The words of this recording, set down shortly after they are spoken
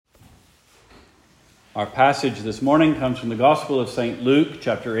Our passage this morning comes from the Gospel of St. Luke,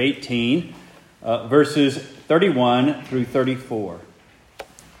 chapter 18, verses 31 through 34.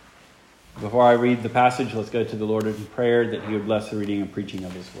 Before I read the passage, let's go to the Lord in prayer that He would bless the reading and preaching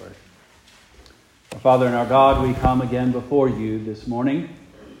of His word. Our Father and our God, we come again before you this morning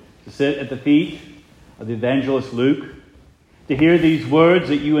to sit at the feet of the evangelist Luke, to hear these words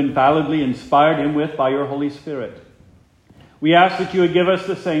that you infallibly inspired him with by your Holy Spirit. We ask that you would give us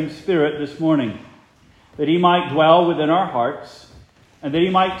the same Spirit this morning, that He might dwell within our hearts, and that He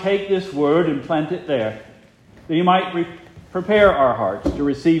might take this word and plant it there, that He might prepare our hearts to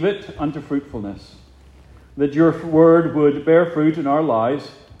receive it unto fruitfulness, that your word would bear fruit in our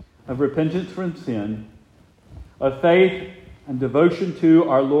lives of repentance from sin, of faith and devotion to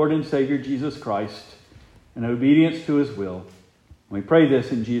our Lord and Savior Jesus Christ, and obedience to His will. We pray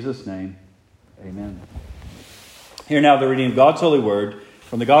this in Jesus' name. Amen. Hear now the reading of God's holy word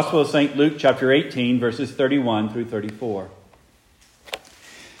from the Gospel of St. Luke, chapter 18, verses 31 through 34.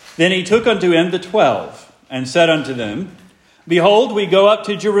 Then he took unto him the 12, and said unto them, Behold, we go up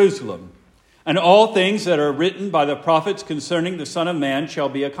to Jerusalem, and all things that are written by the prophets concerning the Son of Man shall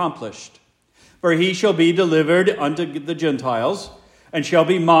be accomplished. For he shall be delivered unto the Gentiles, and shall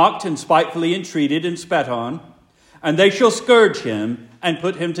be mocked and spitefully entreated and spat on, and they shall scourge him and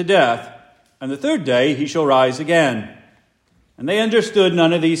put him to death, and the third day he shall rise again. And they understood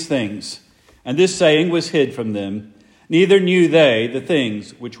none of these things, and this saying was hid from them, neither knew they the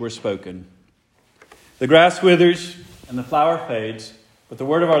things which were spoken. The grass withers and the flower fades, but the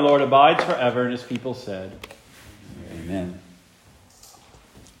word of our Lord abides forever, and His people said, Amen.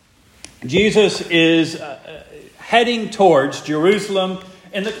 Jesus is heading towards Jerusalem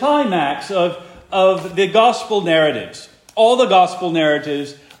in the climax of the gospel narratives. All the gospel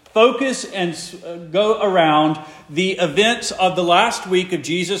narratives focus and go around the events of the last week of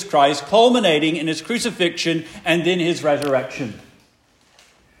Jesus Christ, culminating in His crucifixion and then His resurrection.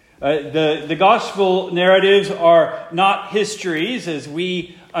 The gospel narratives are not histories as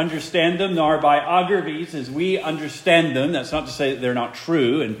we understand them, nor biographies as we understand them. That's not to say that they're not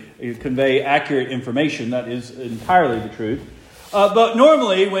true and convey accurate information. That is entirely the truth. But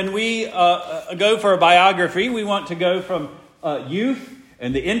normally when we go for a biography, we want to go from youth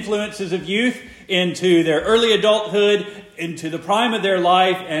and the influences of youth into their early adulthood, into the prime of their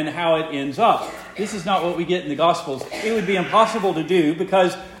life, and how it ends up. This is not what we get in the Gospels. It would be impossible to do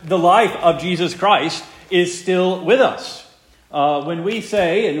because the life of Jesus Christ is still with us. When we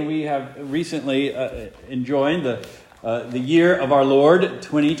say, and we have recently enjoined the year of our Lord,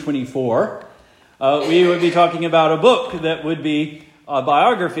 2024, we would be talking about a book that would be a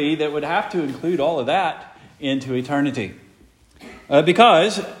biography that would have to include all of that into eternity.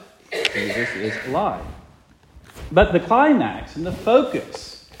 Because Jesus is alive. But the climax and the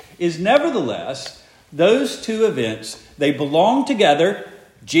focus is nevertheless those two events. They belong together.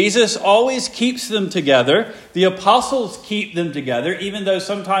 Jesus always keeps them together. The apostles keep them together, even though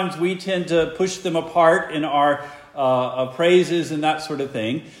sometimes we tend to push them apart in our praises and that sort of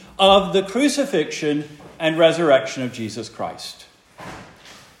thing, of the crucifixion and resurrection of Jesus Christ.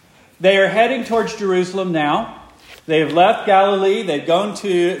 They are heading towards Jerusalem now. They have left Galilee. They've gone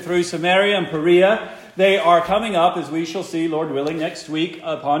through Samaria and Perea. They are coming up, as we shall see, Lord willing, next week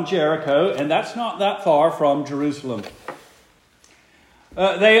upon Jericho, and that's not that far from Jerusalem.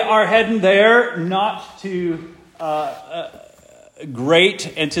 They are heading there not to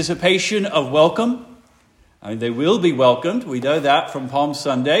great anticipation of welcome. I mean, they will be welcomed. We know that from Palm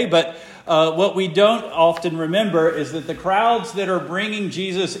Sunday. But what we don't often remember is that the crowds that are bringing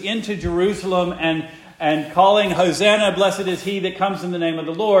Jesus into Jerusalem and calling Hosanna, blessed is he that comes in the name of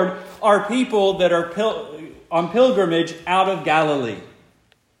the Lord, are people that are on pilgrimage out of Galilee.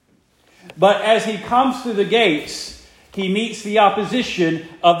 But as he comes through the gates, he meets the opposition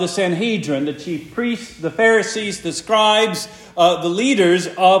of the Sanhedrin, the chief priests, the Pharisees, the scribes, the leaders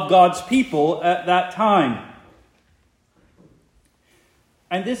of God's people at that time.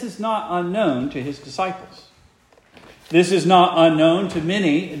 And this is not unknown to his disciples. This is not unknown to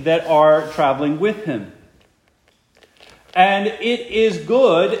many that are traveling with him. And it is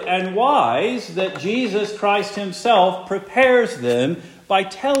good and wise that Jesus Christ himself prepares them by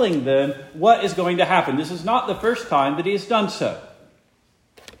telling them what is going to happen. This is not the first time that he has done so.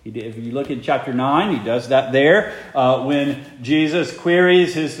 If you look in chapter 9, he does that there. When Jesus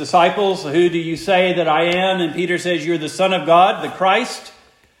queries his disciples, who do you say that I am? And Peter says, you're the Son of God, the Christ.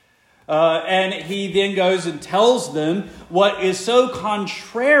 And he then goes and tells them what is so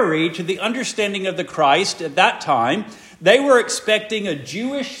contrary to the understanding of the Christ at that time. They were expecting a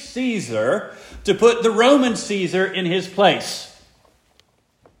Jewish Caesar to put the Roman Caesar in his place.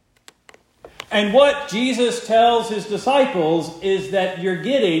 And what Jesus tells his disciples is that you're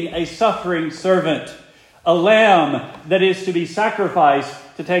getting a suffering servant, a lamb that is to be sacrificed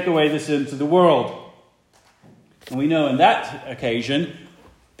to take away the sins of the world. And we know in that occasion,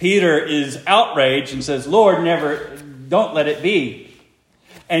 Peter is outraged and says, Lord, never, don't let it be.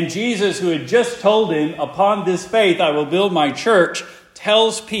 And Jesus, who had just told him, upon this faith I will build my church,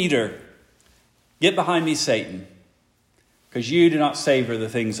 tells Peter, get behind me, Satan, because you do not savor the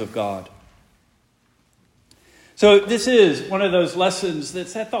things of God. So this is one of those lessons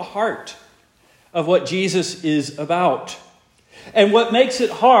that's at the heart of what Jesus is about. And what makes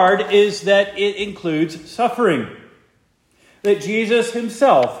it hard is that it includes suffering. That Jesus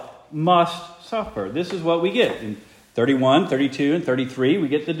himself must suffer. This is what we get in 31, 32, and 33. We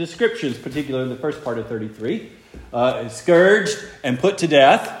get the descriptions, particularly in the first part of 33. Scourged and put to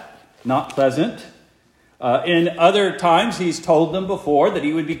death, not pleasant. In other times, he's told them before that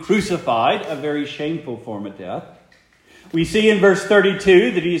he would be crucified, a very shameful form of death. We see in verse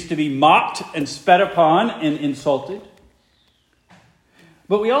 32 that he is to be mocked and spat upon and insulted.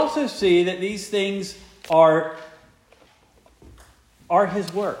 But we also see that these things are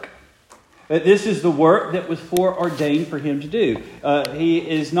his work. That this is the work that was foreordained for him to do. He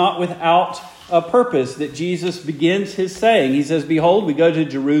is not without a purpose that Jesus begins his saying. He says, behold, we go to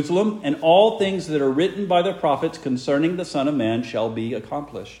Jerusalem, and all things that are written by the prophets concerning the Son of Man shall be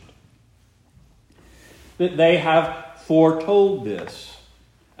accomplished. That they have foretold this.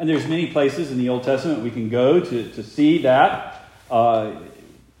 And there's many places in the Old Testament we can go to see that.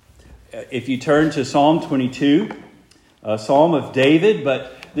 If you turn to Psalm 22, a Psalm of David,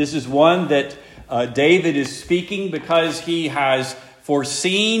 but this is one that David is speaking because he has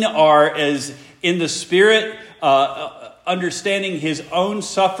foreseen or is in the Spirit understanding his own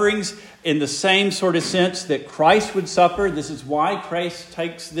sufferings in the same sort of sense that Christ would suffer. This is why Christ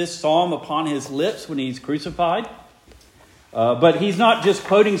takes this psalm upon his lips when he's crucified. But he's not just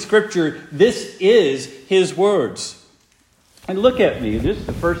quoting Scripture. This is his words. And look at me. This is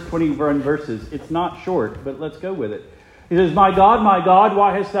the first 21 verses. It's not short, but let's go with it. He says, my God,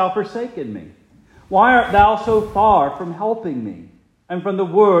 why hast thou forsaken me? Why art thou so far from helping me and from the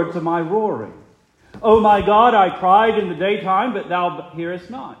words of my roaring? O my God, I cried in the daytime, but thou hearest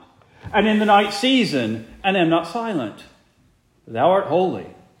not. And in the night season, and am not silent. Thou art holy,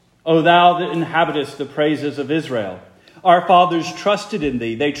 O thou that inhabitest the praises of Israel. Our fathers trusted in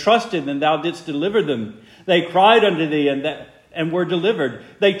thee. They trusted, and thou didst deliver them. They cried unto thee, and were delivered.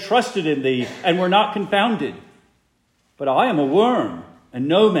 They trusted in thee, and were not confounded. But I am a worm, and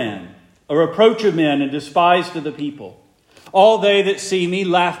no man, a reproach of men, and despised of the people. All they that see me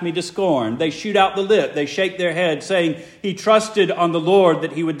laugh me to scorn. They shoot out the lip, they shake their head, saying, he trusted on the Lord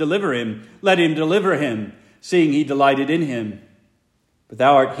that he would deliver him. Let him deliver him, seeing he delighted in him. But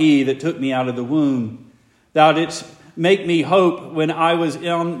thou art he that took me out of the womb. Thou didst make me hope when I was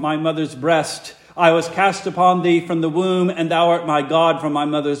in my mother's breast. I was cast upon thee from the womb, and thou art my God from my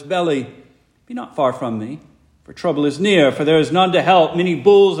mother's belly. Be not far from me, for trouble is near, for there is none to help. Many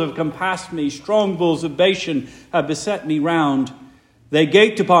bulls have compassed me, strong bulls of Bashan have beset me round. They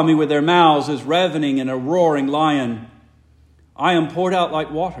gaped upon me with their mouths as ravening and a roaring lion. I am poured out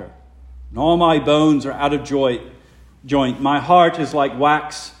like water, and all my bones are out of joint. My heart is like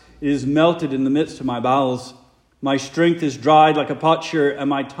wax, it is melted in the midst of my bowels. My strength is dried like a potsherd, and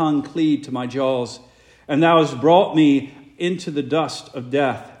my tongue cleaved to my jaws. And thou hast brought me into the dust of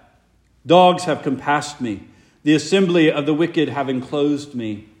death. Dogs have compassed me. The assembly of the wicked have enclosed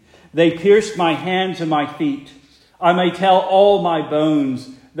me. They pierced my hands and my feet. I may tell all my bones.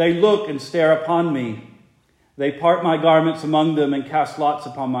 They look and stare upon me. They part my garments among them and cast lots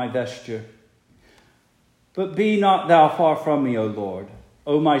upon my vesture. But be not thou far from me, O Lord.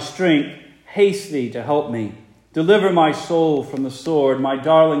 O my strength, haste thee to help me. Deliver my soul from the sword, my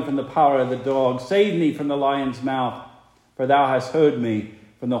darling from the power of the dog. Save me from the lion's mouth, for thou hast heard me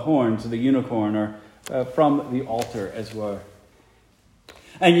from the horns of the unicorn, or from the altar as well.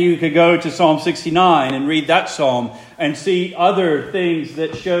 And you could go to Psalm 69 and read that psalm and see other things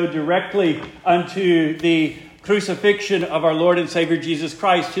that show directly unto the crucifixion of our Lord and Savior Jesus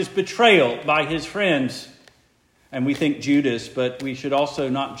Christ, his betrayal by his friends. And we think Judas, but we should also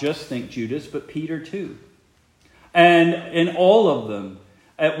not just think Judas, but Peter too. And in all of them,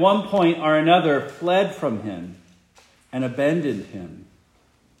 at one point or another, fled from him and abandoned him.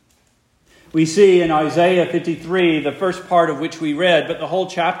 We see in Isaiah 53, the first part of which we read, but the whole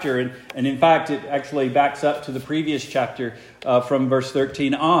chapter, and in fact it actually backs up to the previous chapter from verse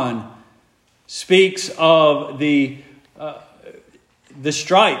 13 on, speaks of the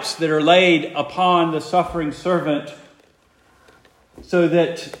stripes that are laid upon the suffering servant so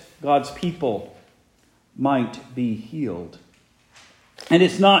that God's people might be healed. And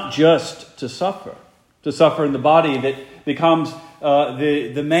it's not just to suffer in the body that becomes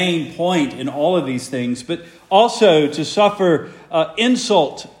the main point in all of these things, but also to suffer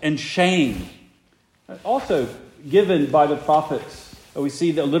insult and shame. Also given by the prophets. We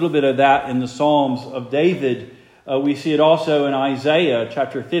see a little bit of that in the Psalms of David. We see it also in Isaiah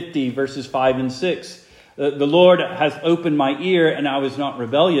chapter 50, verses 5 and 6. The Lord has opened my ear, and I was not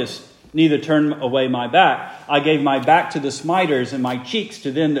rebellious, neither turned away my back. I gave my back to the smiters, and my cheeks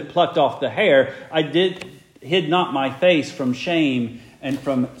to them that plucked off the hair. I hid not my face from shame and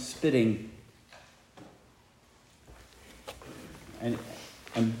from spitting.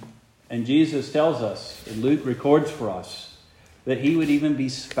 And Jesus tells us, and Luke records for us, that he would even be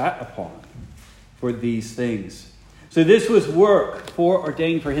spat upon for these things. So this was work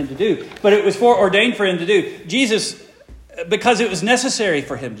foreordained for him to do. But it was foreordained for him to do. Jesus, because it was necessary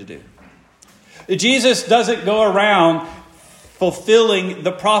for him to do. Jesus doesn't go around fulfilling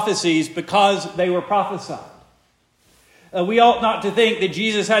the prophecies because they were prophesied. We ought not to think that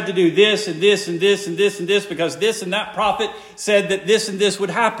Jesus had to do this and this and this and this and this because this and that prophet said that this and this would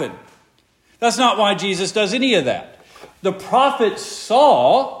happen. That's not why Jesus does any of that. The prophets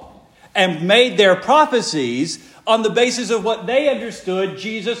saw and made their prophecies on the basis of what they understood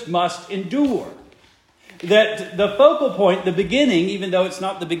Jesus must endure. That the focal point, the beginning, even though it's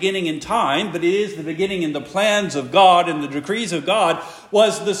not the beginning in time, but it is the beginning in the plans of God and the decrees of God,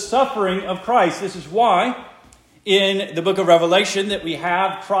 was the suffering of Christ. This is why in the book of Revelation that we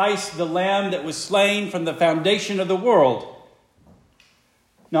have Christ, the Lamb that was slain from the foundation of the world.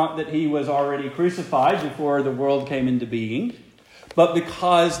 Not that he was already crucified before the world came into being, but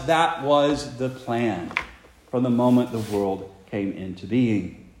because that was the plan from the moment the world came into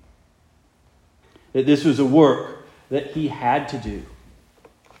being. That this was a work that he had to do.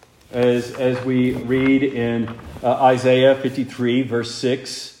 As we read in Isaiah 53, verse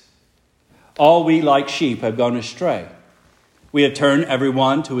 6, all we like sheep have gone astray. We have turned every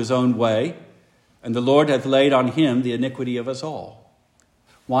one to his own way, and the Lord hath laid on him the iniquity of us all.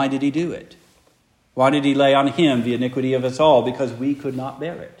 Why did he do it? Why did he lay on him the iniquity of us all? Because we could not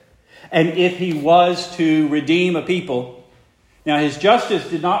bear it. And if he was to redeem a people, now his justice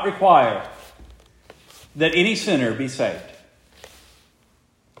did not require that any sinner be saved.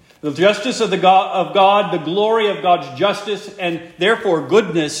 The justice of God, the glory of God's justice, and therefore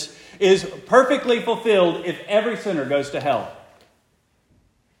goodness, is perfectly fulfilled if every sinner goes to hell.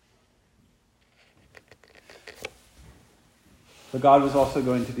 But God was also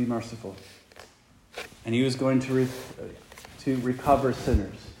going to be merciful. And he was going to recover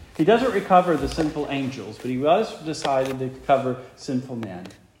sinners. He doesn't recover the sinful angels, but he was decided to recover sinful men.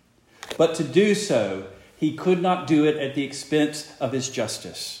 But to do so, he could not do it at the expense of his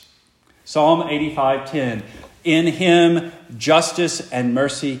justice. Psalm 85:10, in him justice and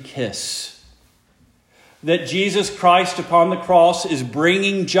mercy kiss. That Jesus Christ upon the cross is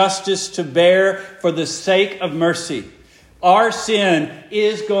bringing justice to bear for the sake of mercy. Our sin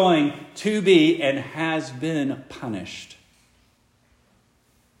is going to be and has been punished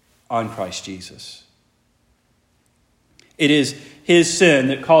on Christ Jesus. It is his sin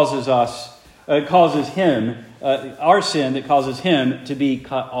that our sin that causes him to be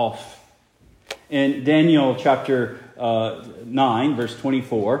cut off. In Daniel chapter 9, verse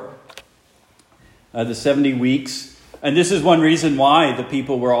 24, the 70 weeks. And this is one reason why the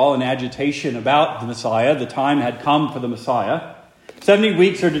people were all in agitation about the Messiah. The time had come for the Messiah. 70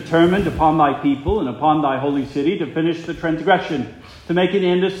 weeks are determined upon thy people and upon thy holy city to finish the transgression, to make an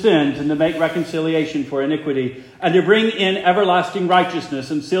end of sins, and to make reconciliation for iniquity, and to bring in everlasting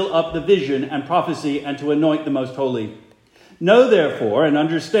righteousness, and seal up the vision and prophecy, and to anoint the most holy. Know therefore and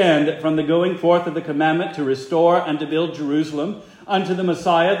understand that from the going forth of the commandment to restore and to build Jerusalem unto the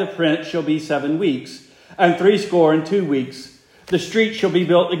Messiah the Prince shall be 7 weeks, and 62 weeks. The street shall be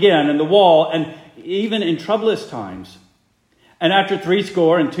built again, and the wall, and even in troublous times. And after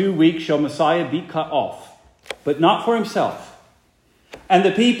 62 weeks shall Messiah be cut off, but not for himself. And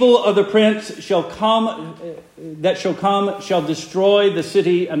the people of the Prince shall come shall destroy the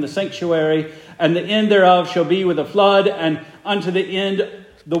city and the sanctuary, and the end thereof shall be with a flood, and unto the end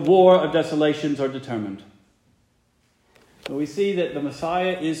the war of desolations are determined. So we see that the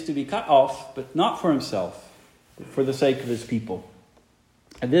Messiah is to be cut off, but not for himself, but for the sake of his people.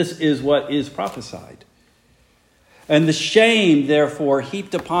 And this is what is prophesied. And the shame, therefore,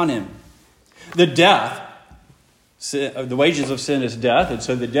 heaped upon him. The death, the wages of sin is death, and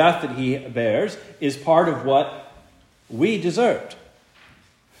so the death that he bears is part of what we deserved.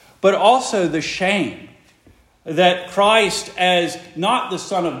 But also the shame that Christ, as not the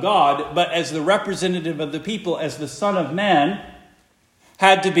Son of God, but as the representative of the people, as the Son of Man,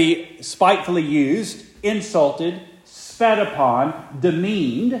 had to be spitefully used, insulted, spat upon,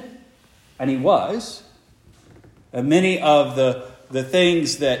 demeaned, and he was. And many of the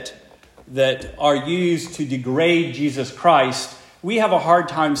things that are used to degrade Jesus Christ, we have a hard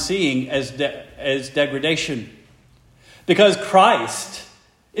time seeing as degradation. Because Christ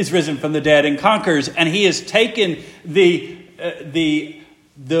is risen from the dead and conquers, and he has taken the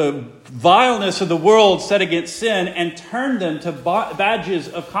vileness of the world set against sin and turned them to badges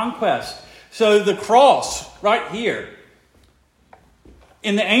of conquest. So the cross, right here,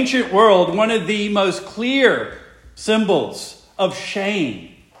 in the ancient world, one of the most clear symbols of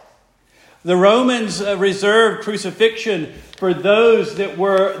shame. The Romans reserved crucifixion for those that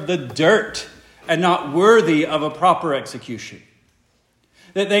were the dirt and not worthy of a proper execution,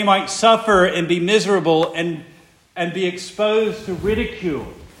 that they might suffer and be miserable and be exposed to ridicule.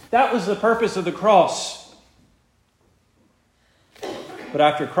 That was the purpose of the cross. But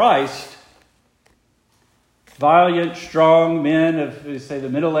after Christ, valiant, strong men of, say, the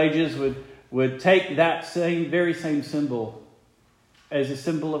Middle Ages would take that very same symbol as a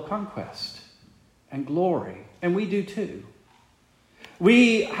symbol of conquest and glory. And we do too.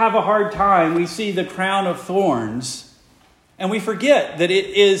 We have a hard time. We see the crown of thorns, and we forget that it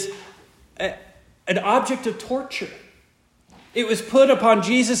is an object of torture. It was put upon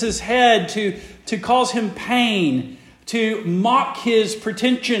Jesus' head to cause him pain, to mock his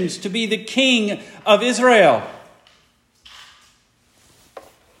pretensions to be the king of Israel.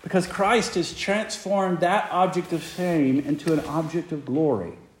 Because Christ has transformed that object of shame into an object of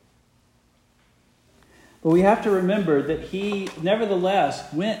glory. But we have to remember that he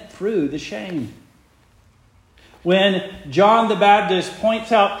nevertheless went through the shame. When John the Baptist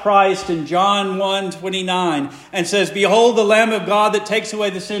points out Christ in John 1:29 and says, "Behold the Lamb of God that takes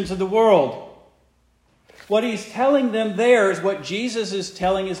away the sins of the world," what he's telling them there is what Jesus is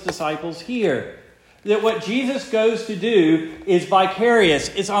telling his disciples here. That what Jesus goes to do is vicarious.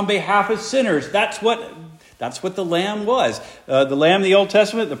 It's on behalf of sinners. That's what the Lamb was. The Lamb in the Old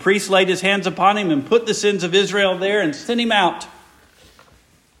Testament, the priest laid his hands upon him and put the sins of Israel there and sent him out.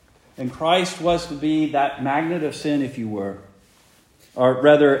 And Christ was to be that magnet of sin, if you were. Or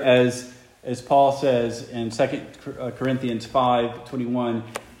rather, as Paul says in 2 Corinthians 5:21,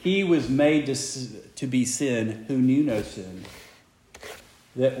 he was made to be sin who knew no sin,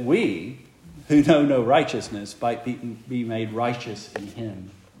 that we, who know no righteousness, might be made righteous in him.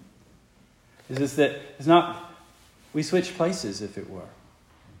 It's not, we switch places, if it were.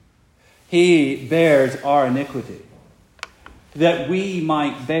 He bears our iniquity, that we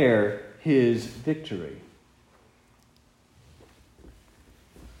might bear his victory.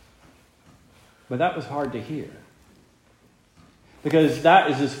 But that was hard to hear, because that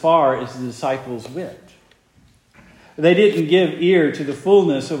is as far as the disciples went. They didn't give ear to the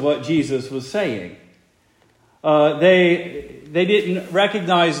fullness of what Jesus was saying. They didn't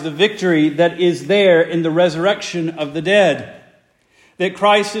recognize the victory that is there in the resurrection of the dead. That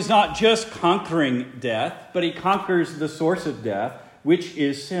Christ is not just conquering death, but he conquers the source of death, which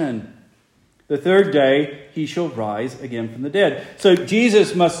is sin. The third day he shall rise again from the dead. So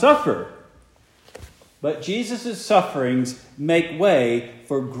Jesus must suffer. But Jesus' sufferings make way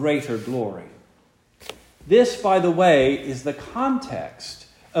for greater glory. This, by the way, is the context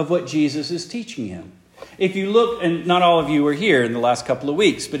of what Jesus is teaching him. If you look, and not all of you were here in the last couple of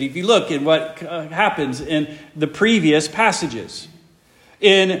weeks, but if you look at what happens in the previous passages,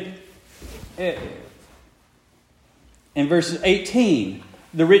 in verses 18,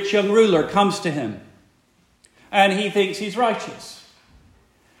 the rich young ruler comes to him, and he thinks he's righteous,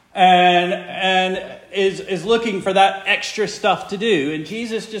 and is looking for that extra stuff to do. And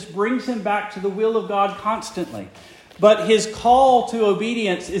Jesus just brings him back to the will of God constantly. But his call to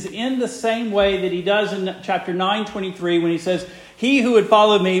obedience is in the same way that he does in chapter 9:23 when he says, "He who would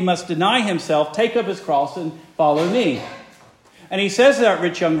follow me must deny himself, take up his cross, and follow me." And he says to that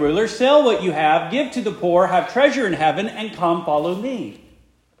rich young ruler, "Sell what you have, give to the poor, have treasure in heaven, and come follow me."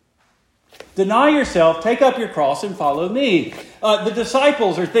 Deny yourself, take up your cross, and follow me. The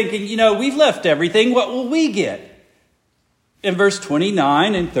disciples are thinking, we've left everything. What will we get? In verse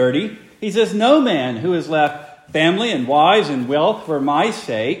 29 and 30, he says, "No man who has left family and wives and wealth for my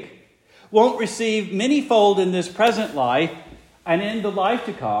sake won't receive manyfold in this present life, and in the life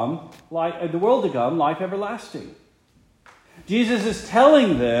to come, the world to come, life everlasting." Jesus is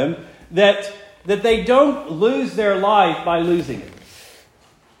telling them that they don't lose their life by losing it.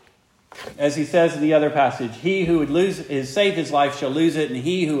 As he says in the other passage, "He who would save his life shall lose it, and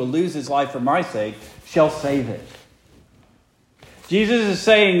he who will lose his life for my sake shall save it. Jesus is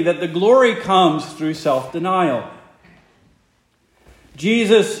saying that the glory comes through self-denial.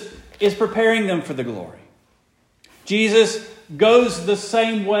 Jesus is preparing them for the glory. Jesus goes the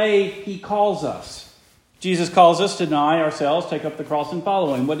same way he calls us. Jesus calls us to deny ourselves, take up the cross, and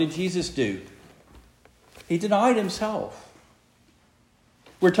follow him. What did Jesus do? He denied himself.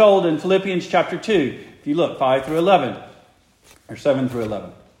 We're told in Philippians chapter 2, if you look, 5 through 11, or 7 through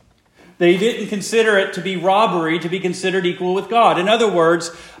 11, that he didn't consider it to be robbery to be considered equal with God. In other words,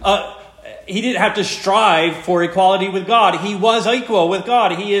 he didn't have to strive for equality with God. He was equal with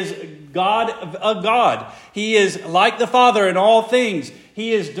God. He is God of God. He is like the Father in all things.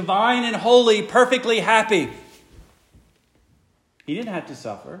 He is divine and holy, perfectly happy. He didn't have to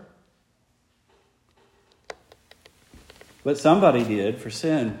suffer. But somebody did for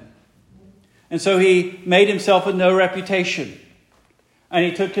sin. And so he made himself of no reputation. And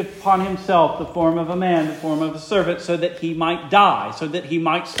he took upon himself the form of a man, the form of a servant, so that he might die, so that he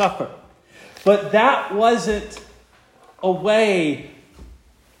might suffer. But that wasn't a way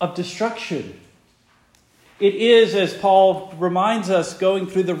of destruction. It is, as Paul reminds us, going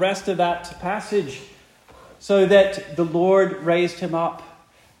through the rest of that passage, so that the Lord raised him up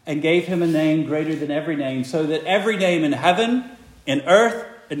and gave him a name greater than every name, so that every name in heaven, in earth,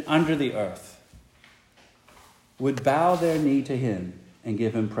 and under the earth would bow their knee to him and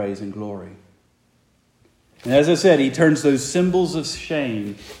give him praise and glory. And as I said, he turns those symbols of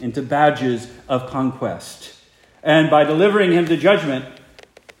shame into badges of conquest. And by delivering him to judgment,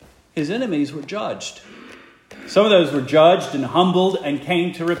 his enemies were judged. Some of those were judged and humbled and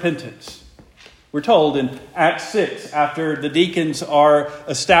came to repentance. We're told in Acts 6, after the deacons are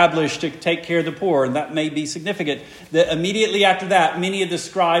established to take care of the poor, and that may be significant, that immediately after that, many of the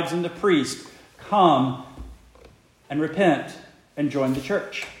scribes and the priests come and repent and join the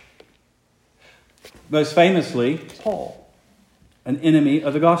church. Most famously, Paul, an enemy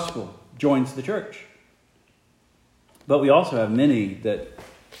of the gospel, joins the church. But we also have many that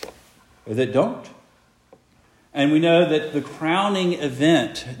don't. And we know that the crowning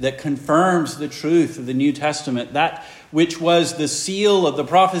event that confirms the truth of the New Testament, that which was the seal of the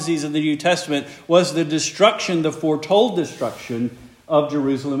prophecies of the New Testament, was the destruction, the foretold destruction of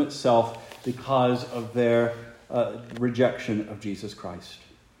Jerusalem itself because of their rejection of Jesus Christ.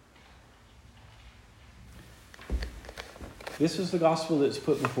 This is the gospel that's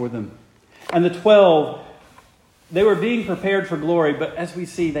put before them. And the 12, they were being prepared for glory, but as we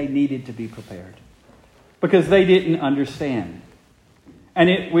see, they needed to be prepared because they didn't understand.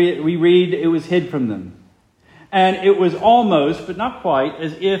 And we read it was hid from them. And it was almost, but not quite,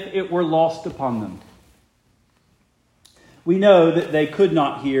 as if it were lost upon them. We know that they could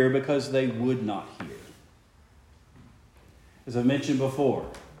not hear because they would not hear. As I mentioned before,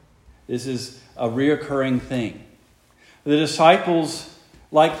 this is a reoccurring thing. The disciples,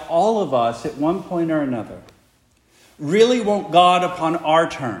 like all of us at one point or another, really want God upon our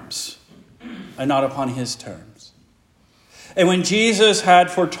terms and not upon his terms. And when Jesus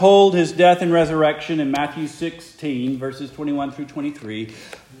had foretold his death and resurrection in Matthew 16, verses 21 through 23,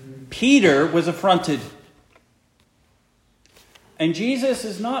 Peter was affronted. And Jesus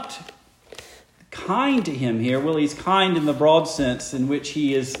is not kind to him here. Well, he's kind in the broad sense in which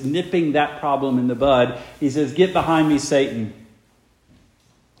he is nipping that problem in the bud. He says, "Get behind me, Satan.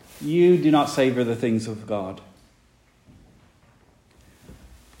 You do not savor the things of God."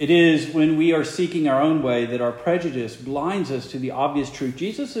 It is when we are seeking our own way that our prejudice blinds us to the obvious truth.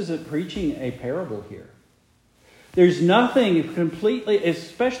 Jesus isn't preaching a parable here. There's nothing completely,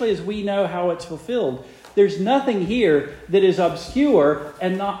 especially as we know how it's fulfilled, there's nothing here that is obscure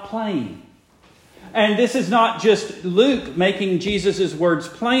and not plain. And this is not just Luke making Jesus' words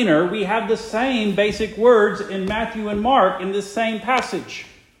plainer. We have the same basic words in Matthew and Mark in this same passage.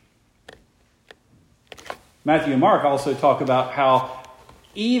 Matthew and Mark also talk about how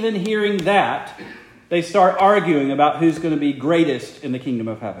even hearing that, they start arguing about who's going to be greatest in the kingdom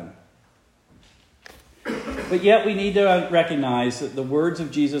of heaven. But yet we need to recognize that the words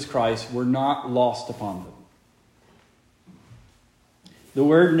of Jesus Christ were not lost upon them. The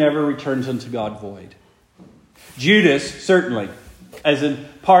word never returns unto God void. Judas, certainly, as a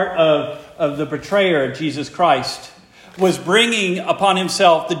part of the betrayer of Jesus Christ, was bringing upon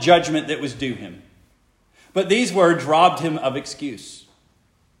himself the judgment that was due him. But these words robbed him of excuse.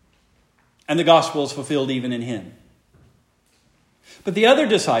 And the gospel is fulfilled even in him. But the other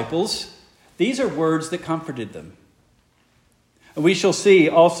disciples, these are words that comforted them. And we shall see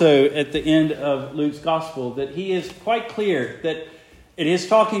also at the end of Luke's gospel that he is quite clear that it is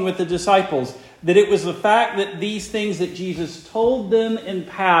talking with the disciples, that it was the fact that these things that Jesus told them in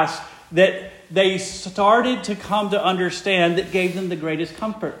past that they started to come to understand that gave them the greatest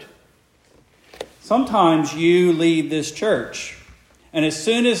comfort. Sometimes you leave this church, and as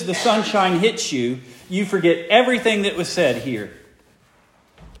soon as the sunshine hits you, you forget everything that was said here.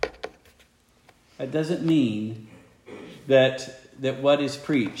 That doesn't mean that what is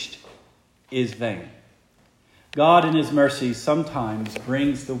preached is vain. God in his mercy sometimes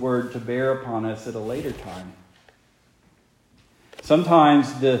brings the word to bear upon us at a later time.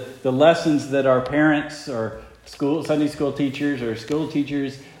 Sometimes the lessons that our parents or Sunday school teachers or school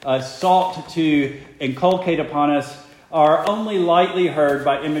teachers sought to inculcate upon us are only lightly heard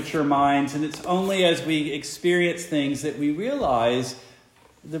by immature minds, and it's only as we experience things that we realize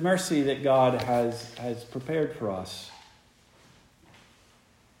the mercy that God has prepared for us.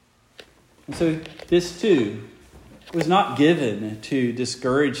 And so this too was not given to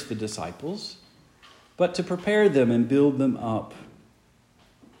discourage the disciples, but to prepare them and build them up.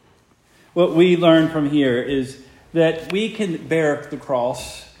 What we learn from here is that we can bear the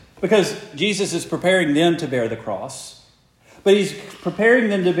cross because Jesus is preparing them to bear the cross. But he's preparing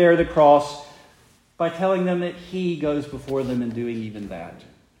them to bear the cross by telling them that he goes before them in doing even that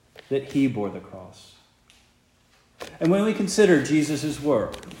he bore the cross. And when we consider Jesus'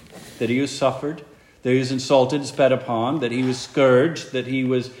 work, that he was suffered, that he was insulted, spat upon, that he was scourged, that he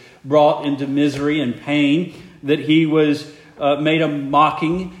was brought into misery and pain, that he was made a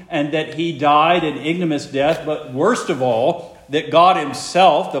mocking, and that he died an ignominious death, but worst of all, that God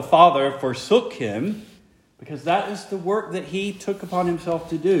himself, the Father, forsook him, because that is the work that he took upon himself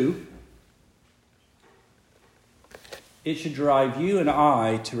to do. It should drive you and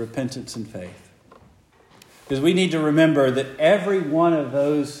I to repentance and faith. Because we need to remember that every one of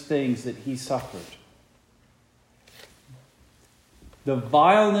those things that he suffered, the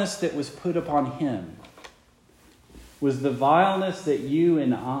vileness that was put upon him, was the vileness that you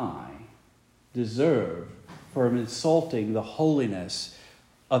and I deserve for insulting the holiness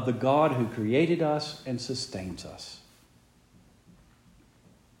of the God who created us and sustains us.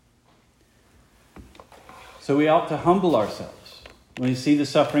 So we ought to humble ourselves when we see the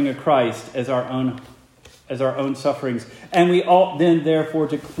suffering of Christ as our own sufferings. And we ought then, therefore,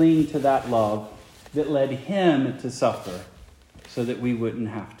 to cling to that love that led him to suffer so that we wouldn't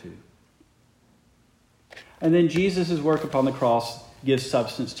have to. And then Jesus' work upon the cross gives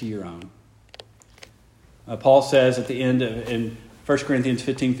substance to your own. Paul says at the end in 1 Corinthians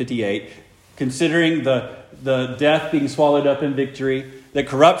 15:58, considering the death being swallowed up in victory, that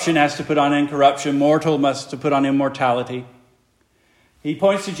corruption has to put on incorruption, mortal must to put on immortality. He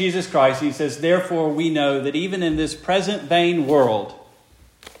points to Jesus Christ. He says, therefore we know that even in this present vain world,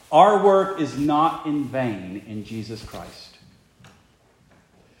 our work is not in vain in Jesus Christ.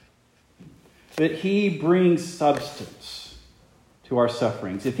 That he brings substance to our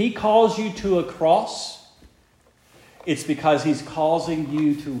sufferings. If he calls you to a cross, it's because he's causing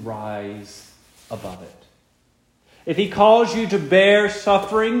you to rise above it. If he calls you to bear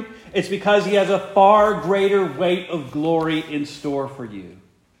suffering, it's because he has a far greater weight of glory in store for you.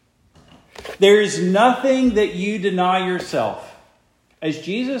 There is nothing that you deny yourself. As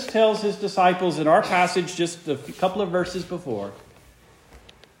Jesus tells his disciples in our passage just a couple of verses before,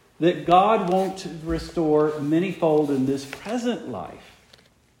 that God wants to restore manyfold in this present life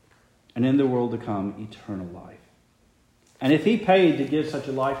and in the world to come, eternal life. And if he paid to give such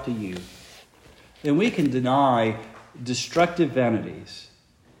a life to you, then we can deny destructive vanities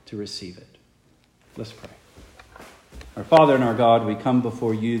to receive it. Let's pray. Our Father and our God, we come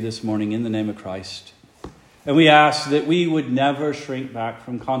before you this morning in the name of Christ. And we ask that we would never shrink back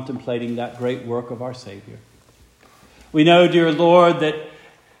from contemplating that great work of our Savior. We know, dear Lord,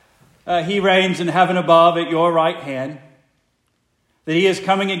 that he reigns in heaven above at your right hand, that he is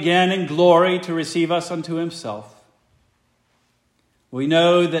coming again in glory to receive us unto himself. We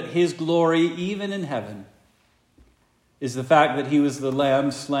know that his glory, even in heaven, is the fact that he was the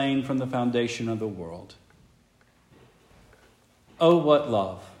Lamb slain from the foundation of the world. Oh, what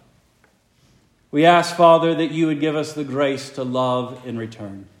love. We ask, Father, that you would give us the grace to love in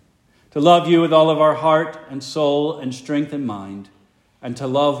return, to love you with all of our heart and soul and strength and mind, and to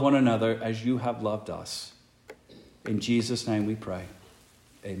love one another as you have loved us. In Jesus' name we pray.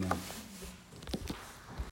 Amen.